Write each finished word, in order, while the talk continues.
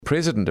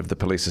president of the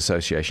Police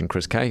Association,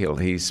 Chris Cahill.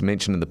 He's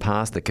mentioned in the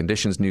past that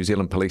conditions New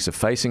Zealand police are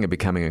facing are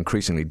becoming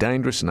increasingly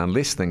dangerous, and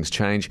unless things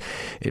change,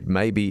 it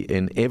may be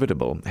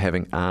inevitable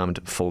having armed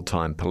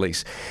full-time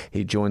police.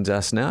 He joins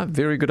us now.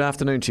 Very good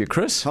afternoon to you,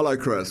 Chris. Hello,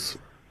 Chris.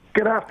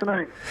 Good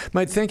afternoon.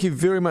 Mate, thank you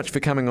very much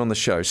for coming on the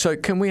show. So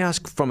can we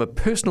ask, from a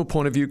personal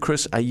point of view,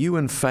 Chris, are you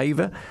in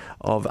favour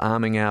of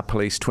arming our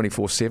police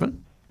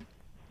 24/7?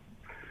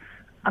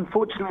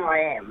 Unfortunately, I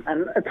am.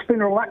 And it's been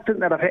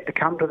reluctant that I've had to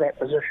come to that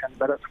position,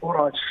 but it's what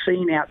I've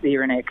seen out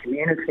there in our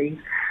communities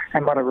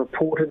and what are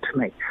reported to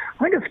me.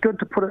 I think it's good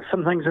to put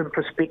some things in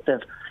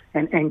perspective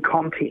and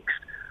context.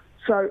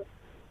 So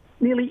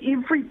nearly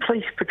every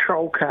police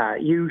patrol car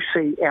you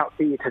see out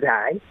there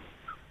today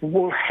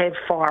will have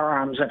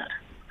firearms in it.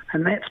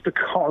 And that's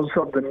because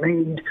of the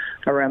need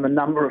around the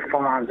number of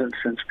firearms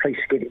incidents police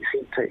are getting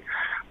sent to.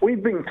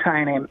 We've been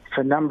saying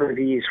for a number of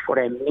years what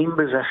our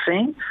members are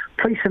seeing.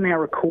 Police are now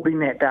recording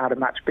that data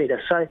much better.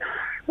 So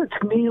it's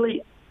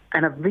nearly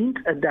an event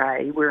a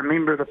day where a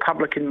member of the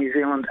public in New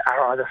Zealand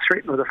are either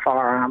threatened with a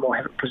firearm or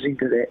haven't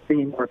presented that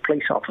then or a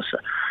police officer.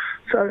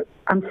 So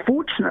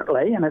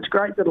unfortunately, and it's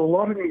great that a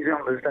lot of New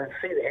Zealanders don't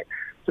see that,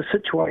 the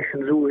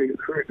situation is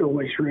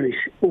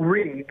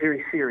already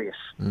very serious.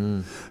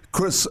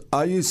 Chris,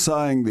 are you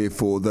saying,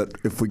 therefore, that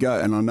if we go,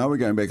 and I know we're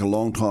going back a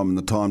long time in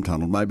the time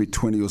tunnel, maybe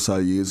 20 or so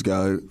years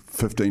ago,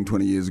 15,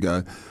 20 years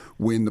ago,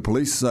 when the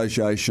Police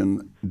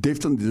Association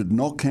definitely did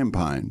not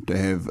campaign to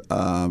have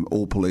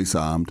all police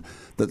armed,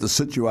 that the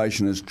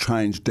situation has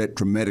changed that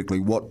dramatically?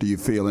 What do you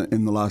feel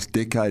in the last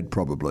decade,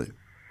 probably?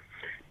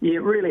 Yeah,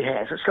 it really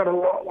has. It's got a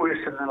lot worse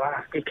in the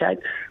last decade.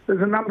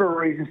 There's a number of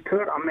reasons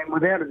to it. I mean,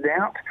 without a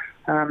doubt,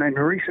 in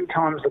recent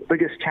times, the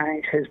biggest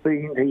change has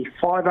been the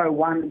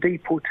 501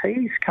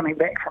 deportees coming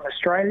back from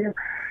Australia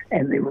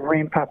and the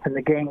ramp up in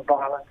the gang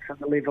violence and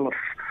the level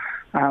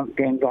of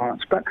gang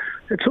violence. But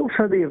it's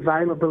also the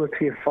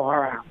availability of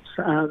firearms.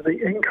 The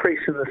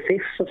increase in the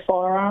thefts of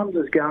firearms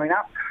is going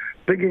up,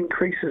 big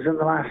increases in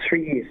the last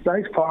 3 years.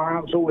 Those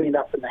firearms all end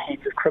up in the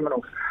hands of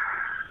criminals.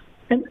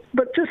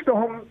 But just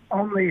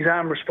on these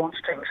armed response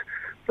teams,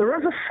 there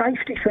is a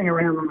safety thing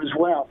around them as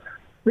well.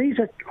 These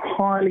are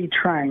highly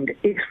trained,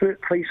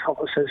 expert police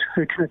officers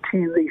who can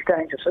attend these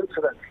dangerous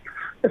incidents.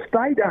 If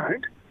they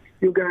don't,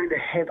 you're going to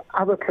have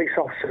other police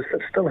officers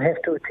that still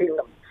have to attend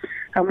them.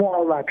 And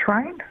while they're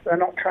trained, they're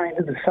not trained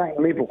at the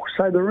same level.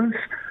 So there is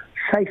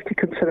safety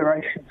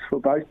considerations for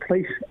both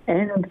police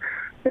and,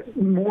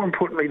 more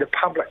importantly, the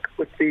public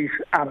with these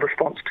armed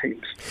response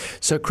teams.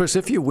 So, Chris,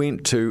 if you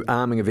went to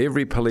arming of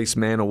every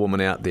policeman or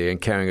woman out there and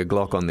carrying a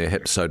Glock on their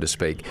hips, so to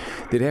speak,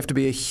 there'd have to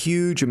be a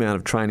huge amount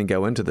of training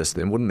go into this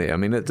then, wouldn't there? I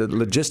mean,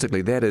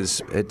 logistically,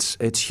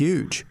 it's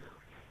huge.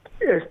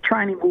 Yes,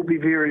 training will be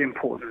very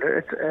important.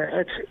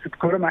 It's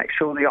got to make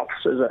sure the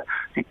officers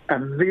are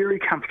very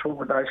comfortable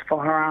with those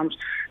firearms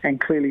and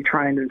clearly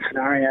trained in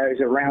scenarios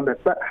around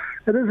it. But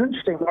it is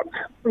interesting, what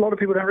a lot of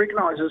people don't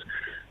recognise is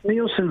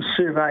Nielsen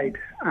surveyed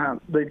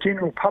the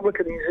general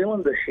public of New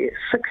Zealand this year.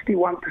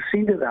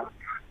 61% of them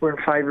were in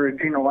favour of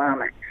general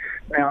arming.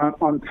 Now,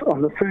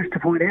 I'm the first to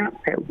point out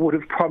that would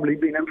have probably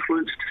been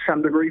influenced to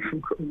some degree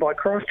by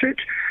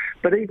Christchurch,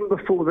 but even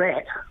before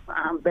that,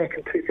 back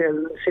in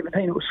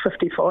 2017, it was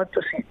 55%.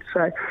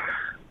 So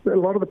a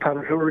lot of the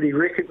public already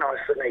recognise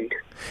the need.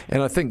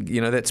 And I think,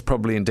 that's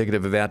probably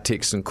indicative of our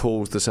texts and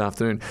calls this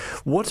afternoon.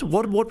 What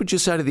would you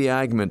say to the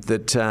argument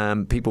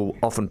that people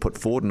often put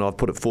forward, and I've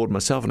put it forward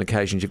myself on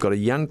occasions? You've got a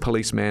young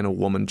policeman or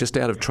woman just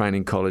out of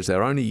training college.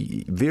 They're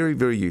only very,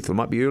 very youthful,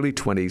 might be early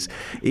 20s.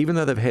 Even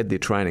though they've had their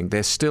training,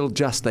 they're still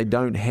they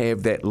don't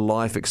have that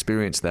life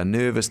experience. They're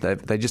nervous.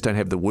 They just don't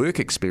have the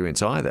work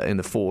experience either in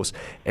the force,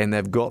 and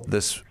they've got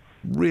this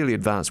really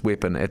advanced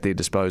weapon at their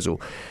disposal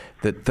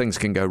that things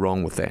can go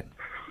wrong with that.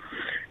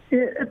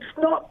 Yeah, it's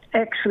not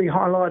actually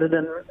highlighted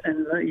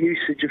in the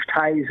usage of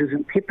tasers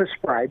and pepper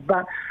spray,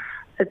 but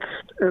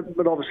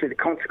obviously the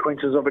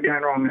consequences of it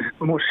going wrong is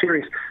more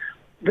serious.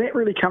 That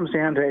really comes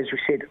down to, as we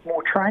said,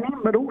 more training,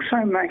 but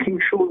also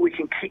making sure we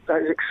can keep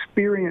those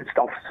experienced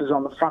officers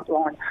on the front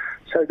line.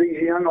 So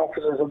these young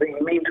officers are being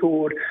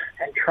mentored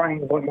and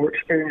trained by more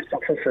experienced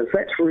officers.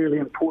 That's really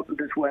important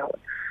as well.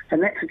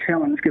 And that's a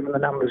challenge given the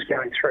numbers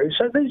going through.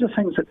 So these are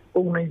things that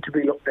all need to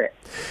be looked at.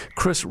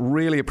 Chris,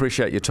 really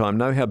appreciate your time.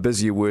 Know how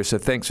busy you were, so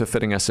thanks for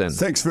fitting us in.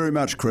 Thanks very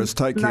much, Chris.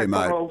 Take care,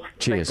 mate.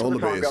 Cheers. All the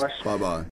best. Bye-bye.